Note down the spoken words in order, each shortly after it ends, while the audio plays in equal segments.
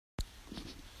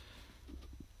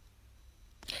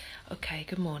Okay,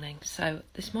 good morning. So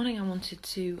this morning I wanted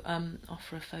to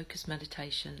offer a focus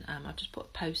meditation. I've just put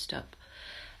a post up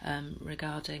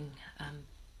regarding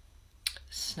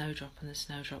Snowdrop and the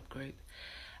Snowdrop group.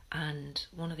 And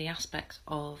one of the aspects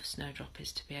of Snowdrop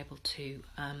is to be able to,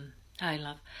 hi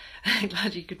love,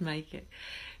 glad you could make it,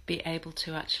 be able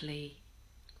to actually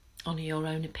honour your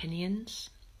own opinions,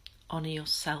 honour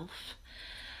yourself.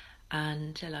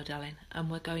 And hello darling,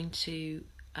 and we're going to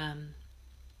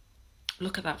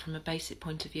look at that from a basic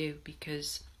point of view,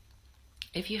 because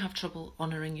if you have trouble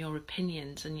honouring your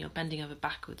opinions and you're bending over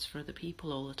backwards for other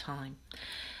people all the time,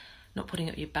 not putting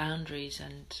up your boundaries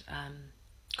and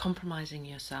compromising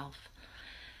yourself,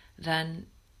 then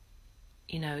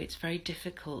it's very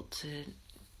difficult to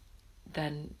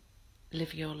then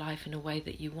live your life in a way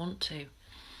that you want to.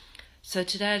 So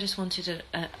today I just wanted to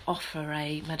offer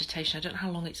a meditation. I don't know how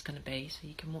long it's going to be, so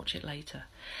you can watch it later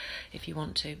if you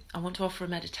want to. I want to offer a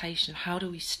meditation of how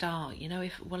do we start?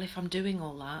 If I'm doing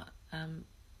all that,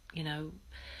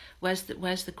 where's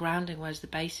the grounding, where's the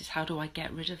basis? How do I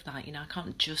get rid of that? I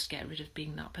can't just get rid of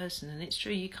being that person, and it's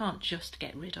true, you can't just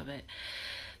get rid of it.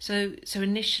 So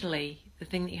initially, the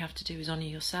thing that you have to do is honour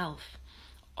yourself,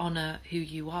 honour who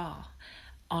you are,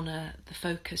 honour the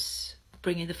focus,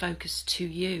 bringing the focus to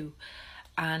you.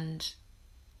 And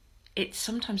it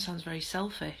sometimes sounds very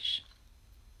selfish,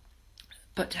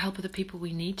 but to help other people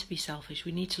we need to be selfish.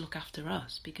 We need to look after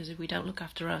us, because if we don't look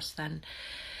after us, then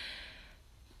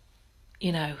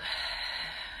we're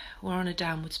on a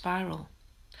downward spiral.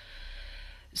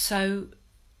 So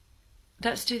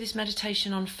let's do this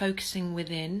meditation on focusing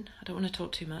within. I don't want to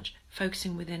talk too much.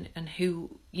 Focusing within and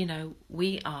who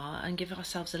we are, and give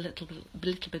ourselves a little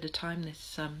bit of time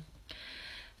this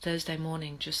Thursday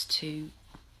morning just to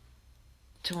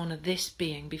honour this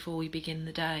being before we begin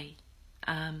the day,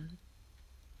 and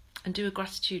do a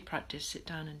gratitude practice. Sit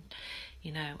down and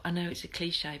I know it's a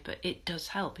cliche, but it does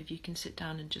help if you can sit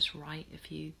down and just write a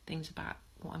few things about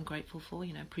what I'm grateful for,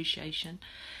 appreciation.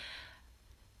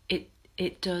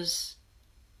 It does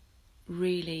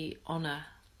really honour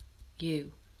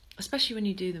you, especially when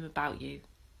you do them about you,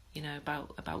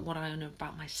 about what I honour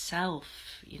about myself,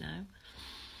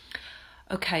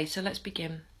 Okay, so let's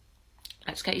begin.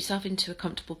 Let's get yourself into a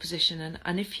comfortable position,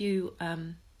 and if you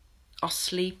are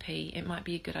sleepy, it might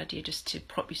be a good idea just to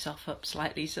prop yourself up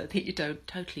slightly so that you don't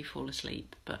totally fall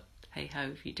asleep, but hey ho,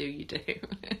 if you do, you do.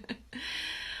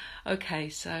 Okay,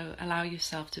 so allow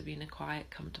yourself to be in a quiet,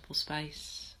 comfortable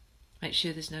space. Make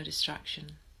sure there's no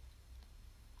distraction,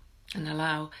 and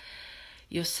allow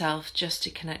yourself just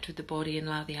to connect with the body, and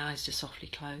allow the eyes to softly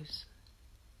close.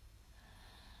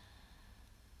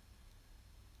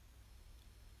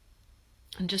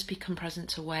 And just become present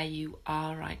to where you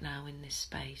are right now in this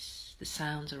space, the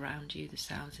sounds around you, the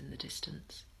sounds in the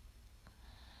distance.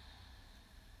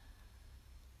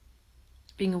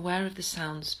 Being aware of the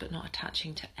sounds, but not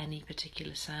attaching to any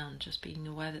particular sound, just being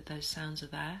aware that those sounds are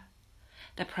there.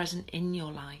 They're present in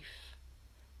your life.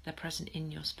 They're present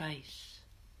in your space.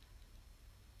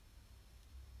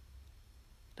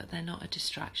 But they're not a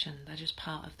distraction, they're just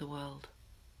part of the world.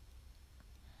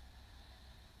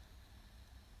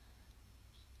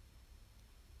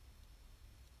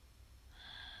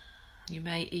 You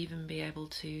may even be able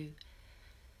to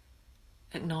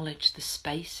acknowledge the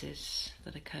spaces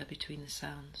that occur between the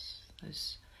sounds,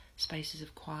 those spaces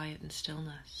of quiet and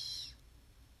stillness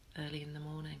early in the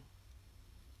morning,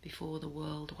 before the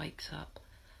world wakes up.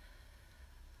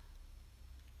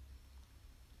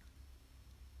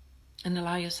 And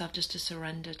allow yourself just to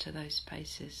surrender to those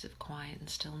spaces of quiet and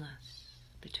stillness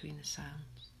between the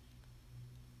sounds.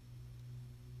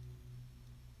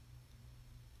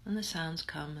 And the sounds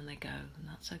come and they go, and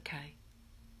that's okay.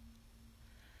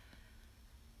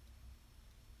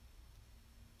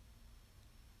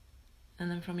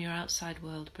 And then from your outside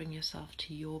world, bring yourself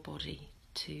to your body,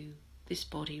 to this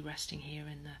body resting here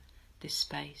in this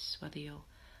space, whether you're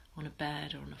on a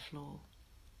bed or on a floor.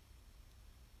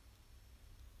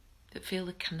 But feel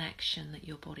the connection that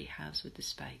your body has with the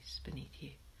space beneath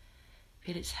you.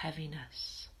 Feel its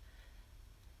heaviness.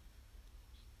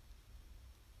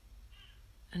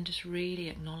 And just really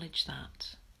acknowledge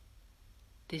that,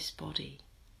 this body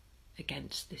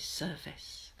against this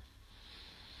surface.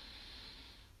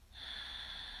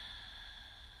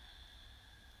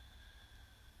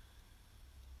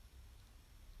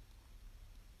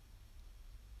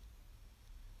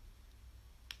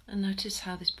 And notice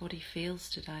how this body feels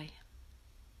today.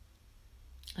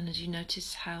 And as you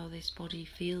notice how this body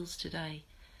feels today,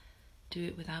 do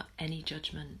it without any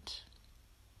judgment.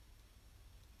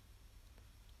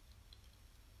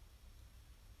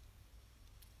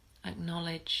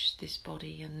 Acknowledge this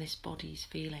body and this body's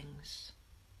feelings.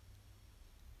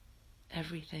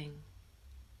 Everything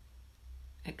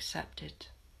accepted.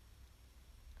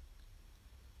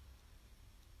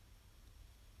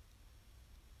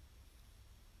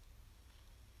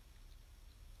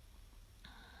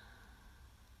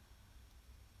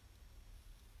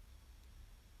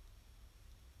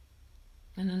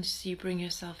 And as you bring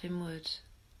yourself inward,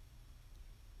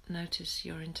 notice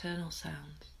your internal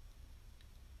sounds,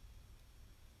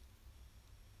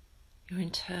 your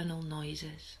internal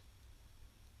noises,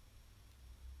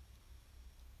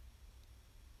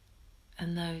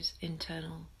 and those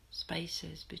internal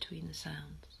spaces between the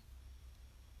sounds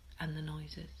and the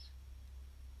noises,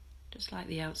 just like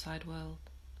the outside world.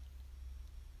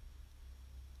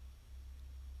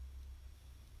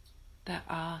 There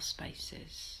are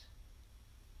spaces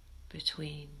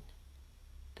between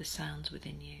the sounds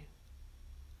within you.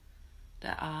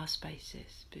 There are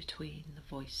spaces between the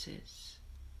voices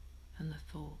and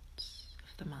the thoughts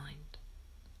of the mind.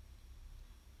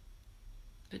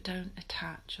 But don't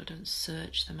attach or don't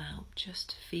search them out,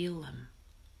 just feel them.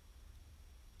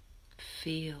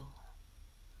 Feel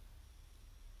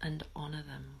and honour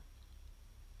them.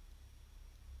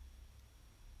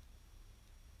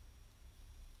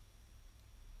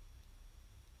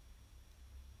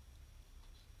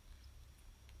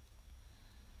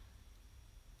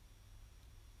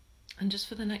 And just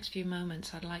for the next few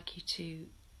moments, I'd like you to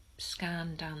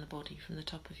scan down the body from the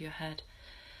top of your head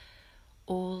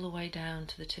all the way down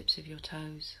to the tips of your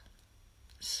toes.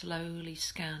 Slowly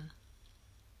scan.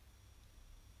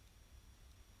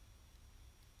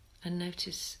 And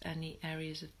notice any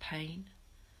areas of pain.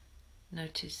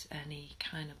 Notice any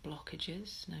kind of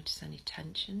blockages. Notice any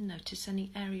tension. Notice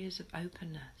any areas of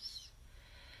openness.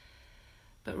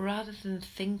 But rather than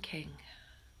thinking,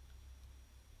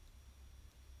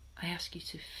 I ask you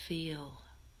to feel,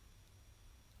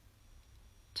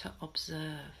 to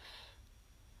observe.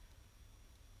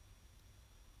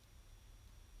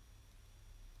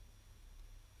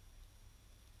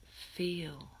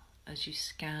 Feel as you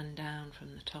scan down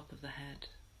from the top of the head,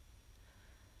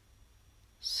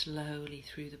 slowly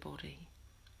through the body,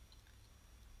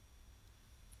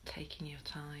 taking your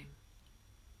time.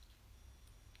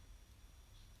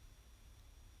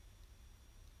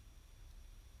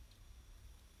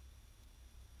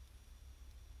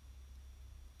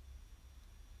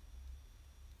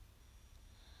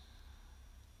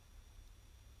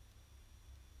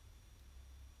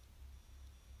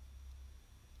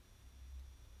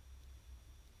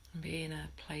 Be in a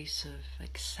place of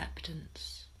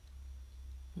acceptance,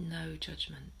 no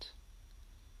judgment,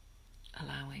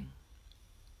 allowing.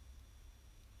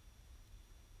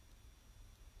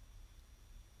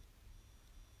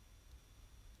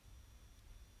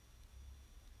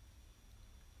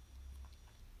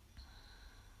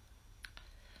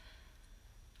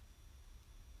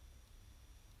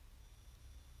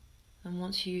 And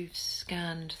once you've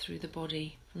scanned through the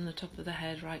body from the top of the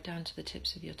head right down to the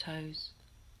tips of your toes,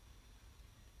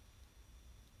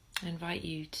 I invite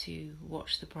you to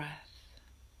watch the breath.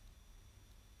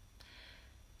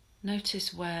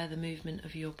 Notice where the movement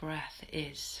of your breath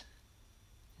is.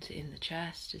 Is it in the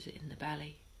chest? Is it in the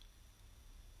belly?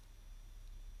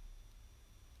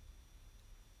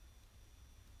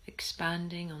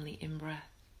 Expanding on the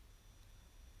in-breath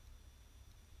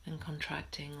and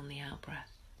contracting on the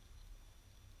out-breath.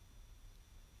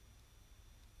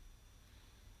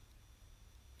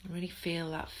 Really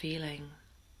feel that feeling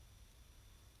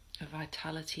of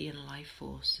vitality and life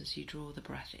force as you draw the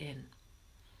breath in.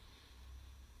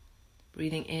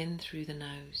 Breathing in through the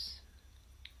nose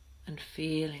and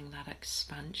feeling that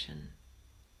expansion,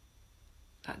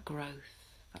 that growth,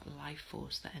 that life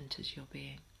force that enters your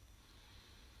being.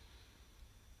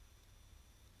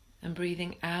 And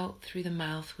breathing out through the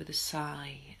mouth with a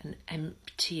sigh and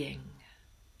emptying,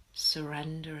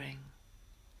 surrendering,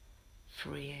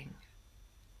 freeing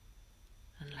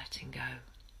and letting go.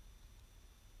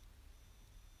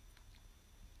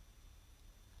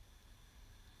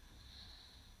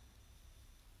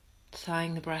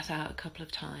 Sighing the breath out a couple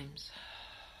of times.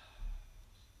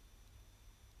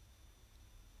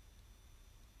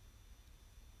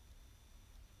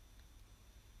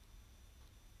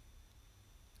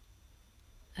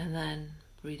 And then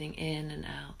breathing in and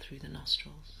out through the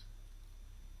nostrils.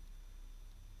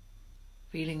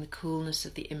 Feeling the coolness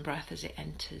of the in-breath as it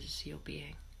enters your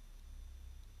being,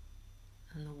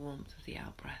 and the warmth of the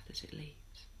out-breath as it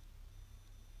leaves.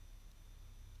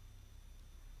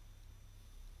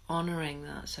 Honouring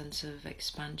that sense of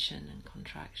expansion and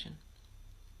contraction.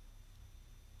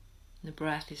 The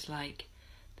breath is like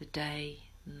the day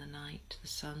and the night, the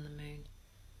sun, the moon,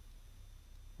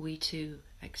 we too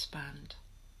expand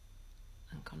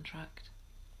and contract.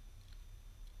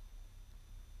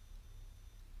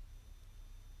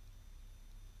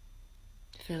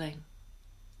 Filling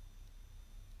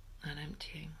and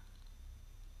emptying.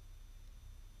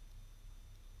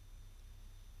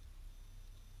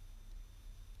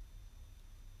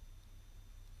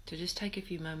 So just take a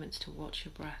few moments to watch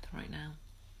your breath right now,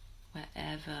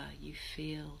 wherever you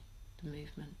feel the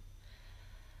movement.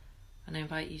 And I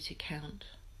invite you to count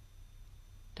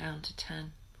down to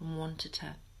 10, from 1 to 10.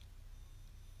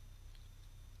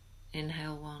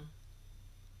 Inhale 1,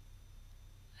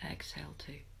 exhale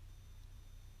 2.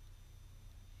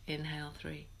 Inhale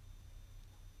 3,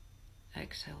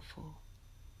 exhale 4.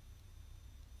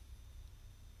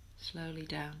 Slowly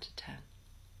down to 10.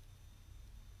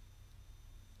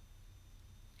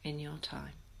 In your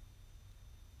time,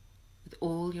 with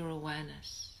all your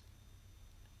awareness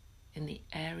in the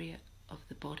area of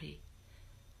the body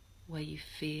where you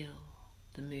feel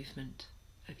the movement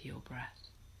of your breath.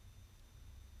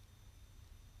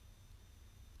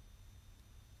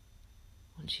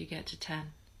 Once you get to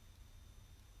 10,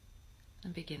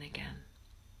 and begin again.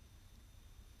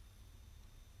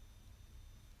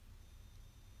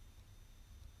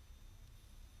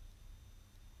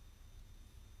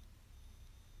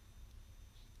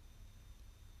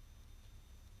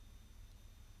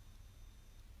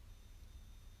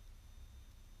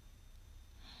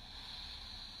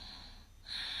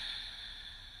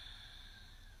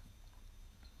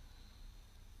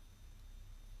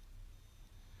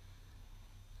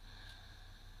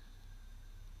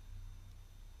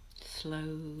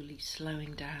 Slowly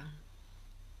slowing down.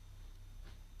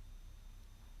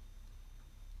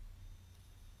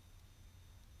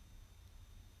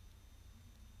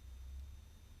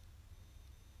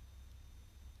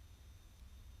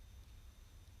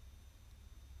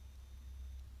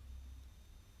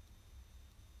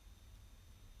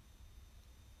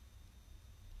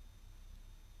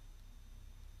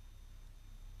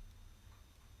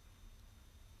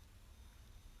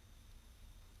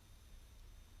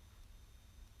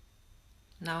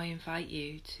 Now I invite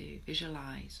you to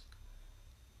visualize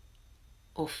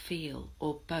or feel,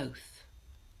 or both,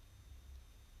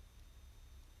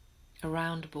 a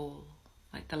round ball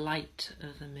like the light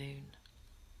of the moon.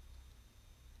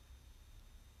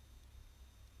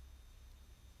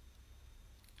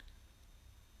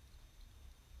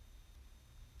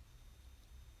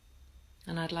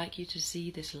 And I'd like you to see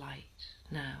this light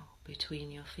now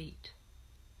between your feet.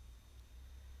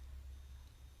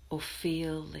 Or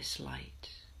feel this light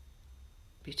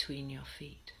between your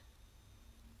feet,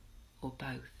 or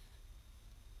both.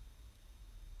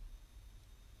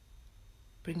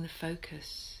 Bring the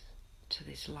focus to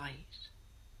this light,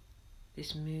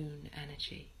 this moon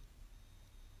energy.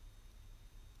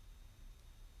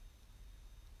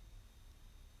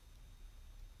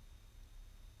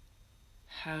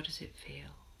 How does it feel?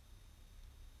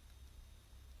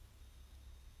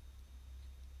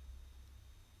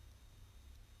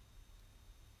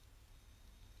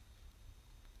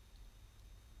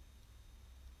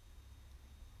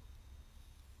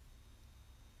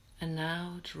 And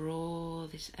now draw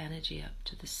this energy up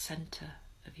to the center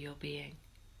of your being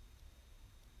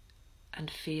and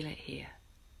feel it here.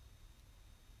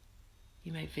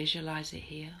 You may visualize it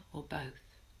here or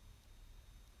both.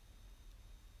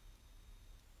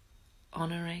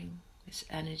 Honoring this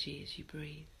energy as you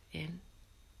breathe in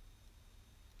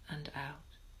and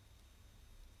out,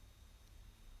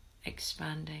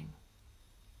 expanding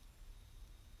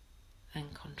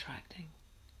and contracting.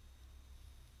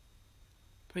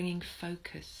 Bringing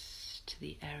focus to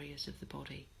the areas of the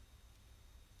body.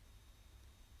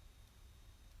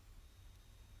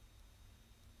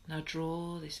 Now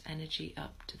draw this energy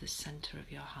up to the center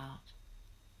of your heart,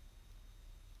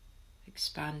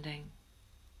 expanding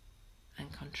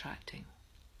and contracting.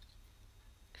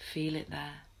 Feel it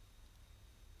there,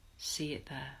 see it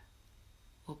there,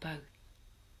 or both.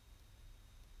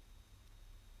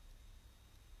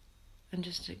 And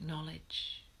just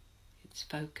acknowledge its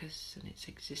focus and its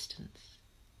existence,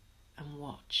 and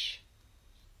watch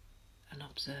and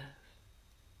observe.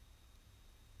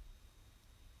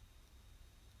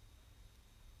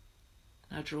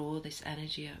 Now draw this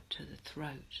energy up to the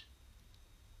throat.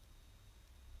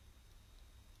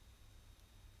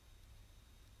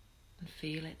 And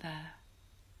feel it there,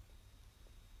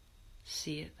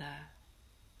 see it there,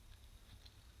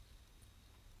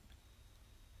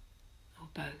 or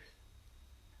both.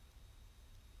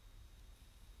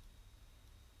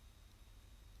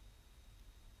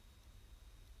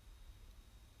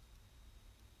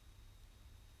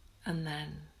 And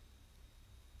then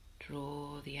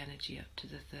draw the energy up to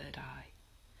the third eye,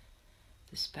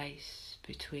 the space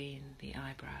between the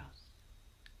eyebrows.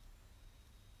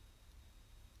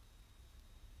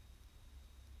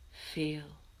 Feel,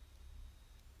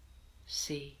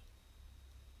 see,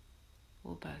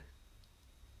 or both.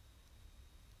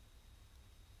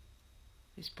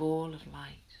 This ball of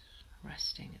light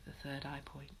resting at the third eye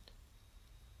point.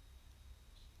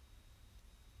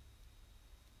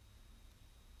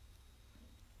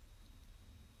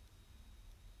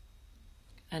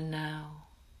 And now,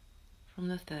 from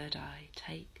the third eye,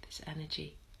 take this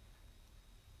energy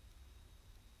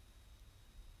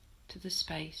to the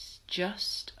space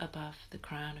just above the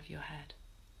crown of your head,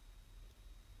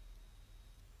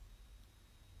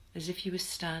 as if you were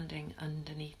standing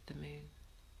underneath the moon,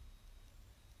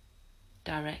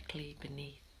 directly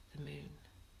beneath the moon.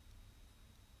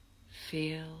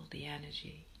 Feel the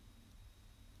energy,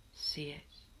 see it,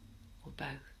 or both.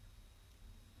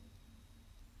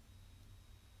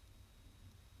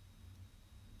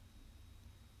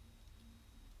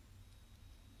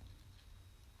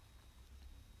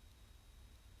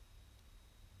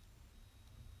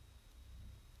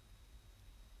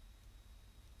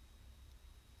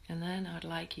 And then I'd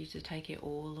like you to take it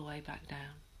all the way back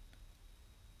down,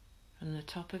 from the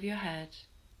top of your head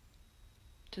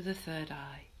to the third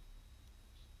eye,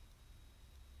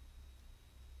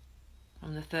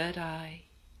 from the third eye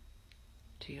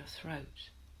to your throat,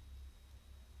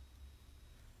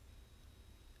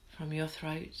 from your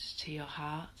throat to your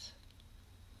heart,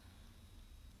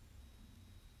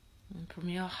 and from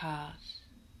your heart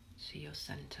to your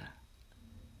center,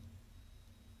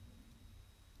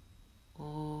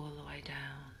 all the way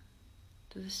down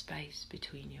to the space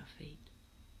between your feet.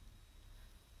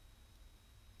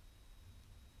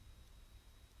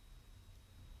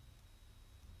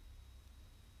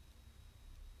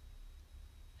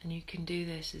 And you can do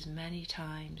this as many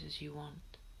times as you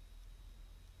want,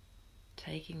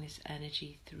 taking this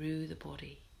energy through the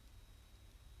body,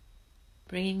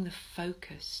 bringing the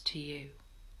focus to you,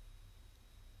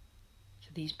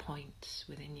 to these points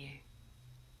within you.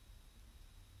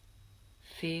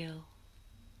 Feel,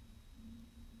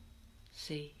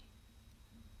 see,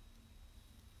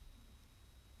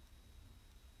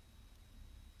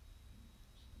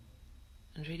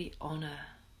 and really honour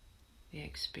the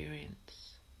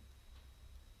experience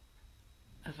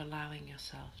of allowing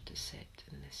yourself to sit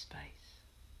in this space.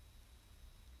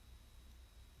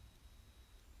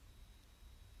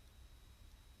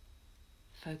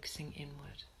 Focusing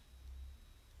inward.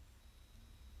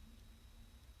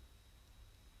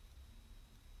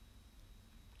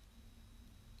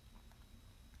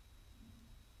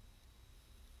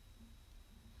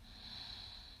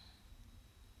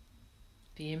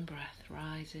 The in-breath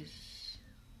rises,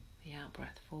 the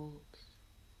out-breath falls.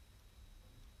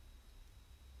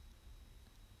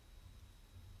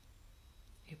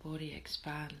 Your body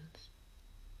expands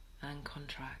and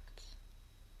contracts.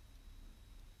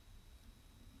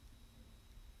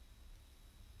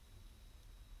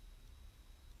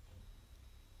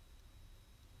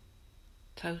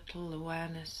 Total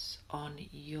awareness on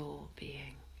your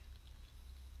being.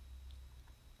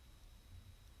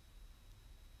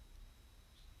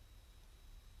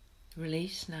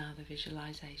 Release now the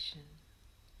visualization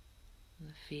and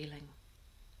the feeling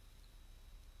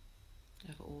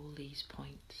of all these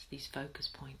points, these focus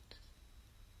points,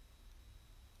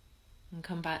 and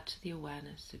come back to the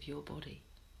awareness of your body,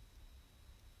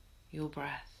 your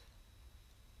breath,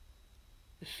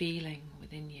 the feeling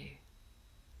within you,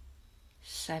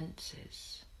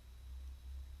 senses,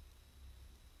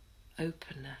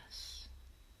 openness,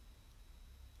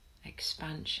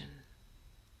 expansion.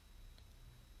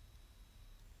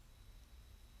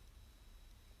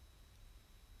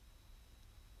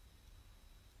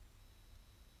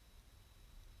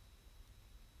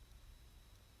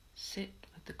 Sit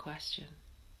with the question,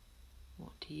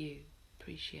 what do you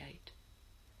appreciate?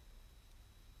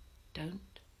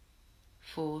 Don't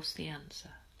force the answer.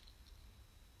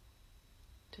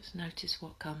 Just notice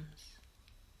what comes.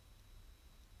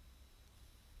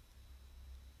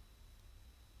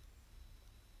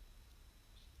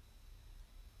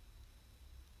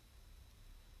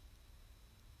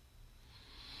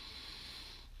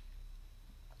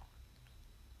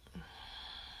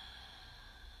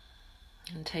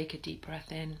 And take a deep breath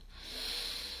in,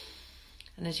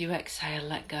 and as you exhale,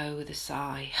 let go with a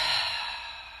sigh.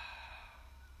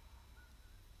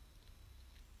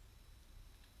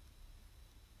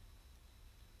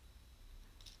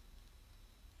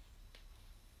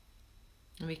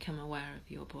 And become aware of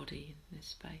your body in this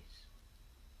space.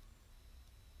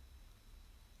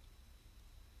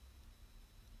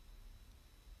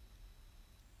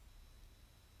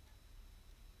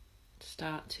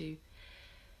 start to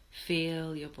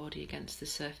feel your body against the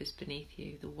surface beneath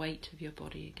you, the weight of your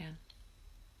body again.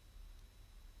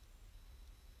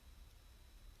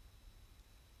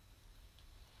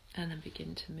 And then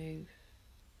begin to move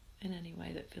in any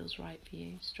way that feels right for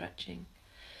you, stretching,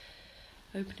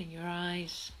 opening your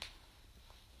eyes,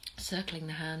 circling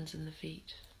the hands and the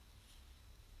feet.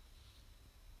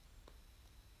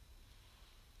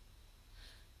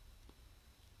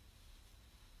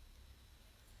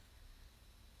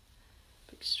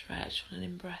 Big stretch on an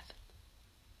in-breath.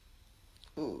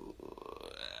 Ooh.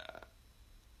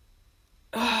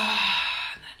 And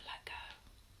then let go.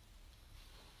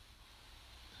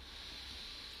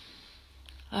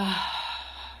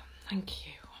 Thank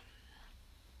you.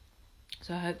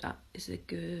 So I hope that is a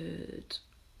good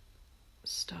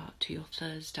start to your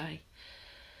Thursday.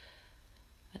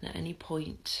 And at any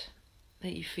point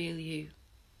that you feel you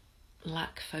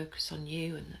lack focus on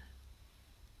you and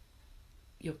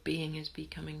your being is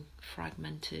becoming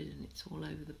fragmented and it's all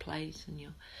over the place and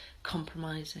you're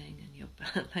compromising and your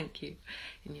thank you,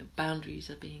 and your boundaries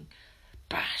are being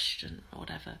bashed and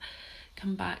whatever,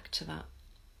 come back to that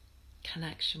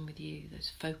connection with you,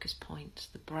 those focus points,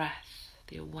 the breath,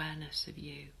 the awareness of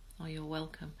you. Oh, you're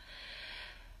welcome.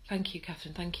 Thank you,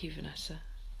 Catherine. Thank you, Vanessa.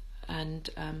 And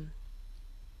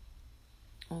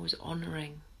always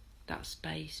honouring that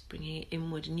space, bringing it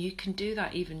inward. And you can do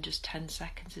that even just 10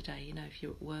 seconds a day. You know, if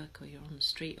you're at work or you're on the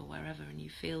street or wherever and you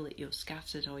feel that you're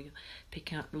scattered or you're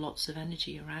picking up lots of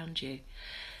energy around you,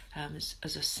 as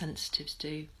us sensitives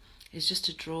do, is just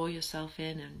to draw yourself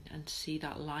in and see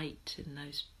that light in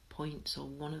those points or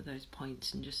one of those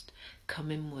points and just come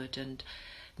inward and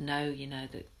know,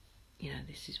 that,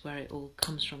 this is where it all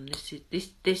comes from.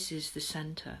 This is the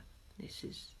centre. This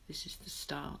is the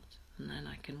start. And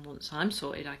then once I'm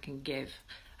sorted, I can give.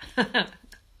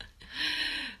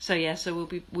 So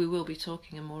we will be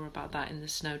talking more about that in the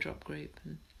Snowdrop group,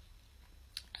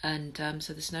 and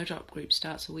so the Snowdrop group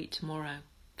starts a week tomorrow.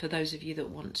 For those of you that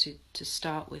want to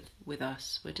start with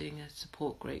us, we're doing a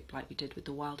support group like we did with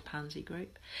the Wild Pansy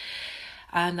group,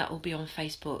 and that will be on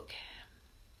Facebook.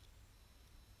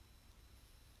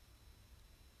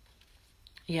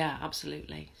 Yeah,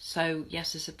 absolutely. So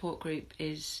yes, the support group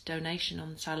is donation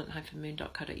on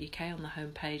silent-moon.co.uk on the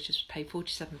homepage. Just pay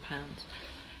 £47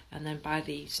 and then buy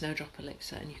the Snowdrop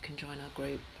Elixir and you can join our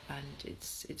group. And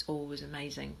it's always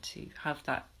amazing to have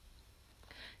that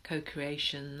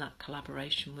co-creation, that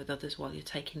collaboration with others while you're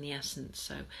taking the essence.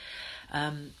 So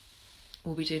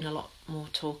we'll be doing a lot more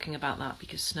talking about that,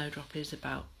 because Snowdrop is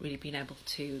about really being able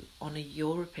to honour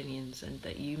your opinions and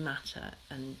that you matter,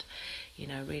 and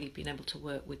really being able to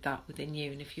work with that within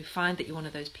you. And if you find that you're one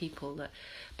of those people that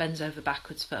bends over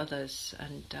backwards for others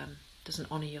and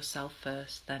doesn't honour yourself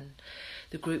first, then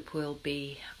the group will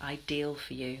be ideal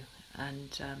for you.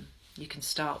 And you can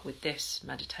start with this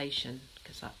meditation,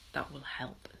 because that will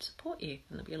help and support you,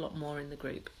 and there'll be a lot more in the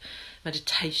group,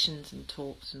 meditations and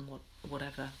talks and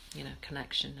whatever,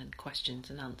 connection and questions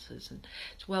and answers, and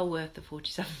it's well worth the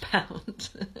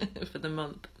 £47 for the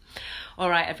month. All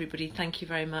right, everybody, thank you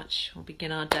very much. We'll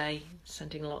begin our day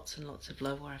sending lots and lots of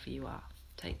love wherever you are.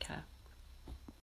 Take care.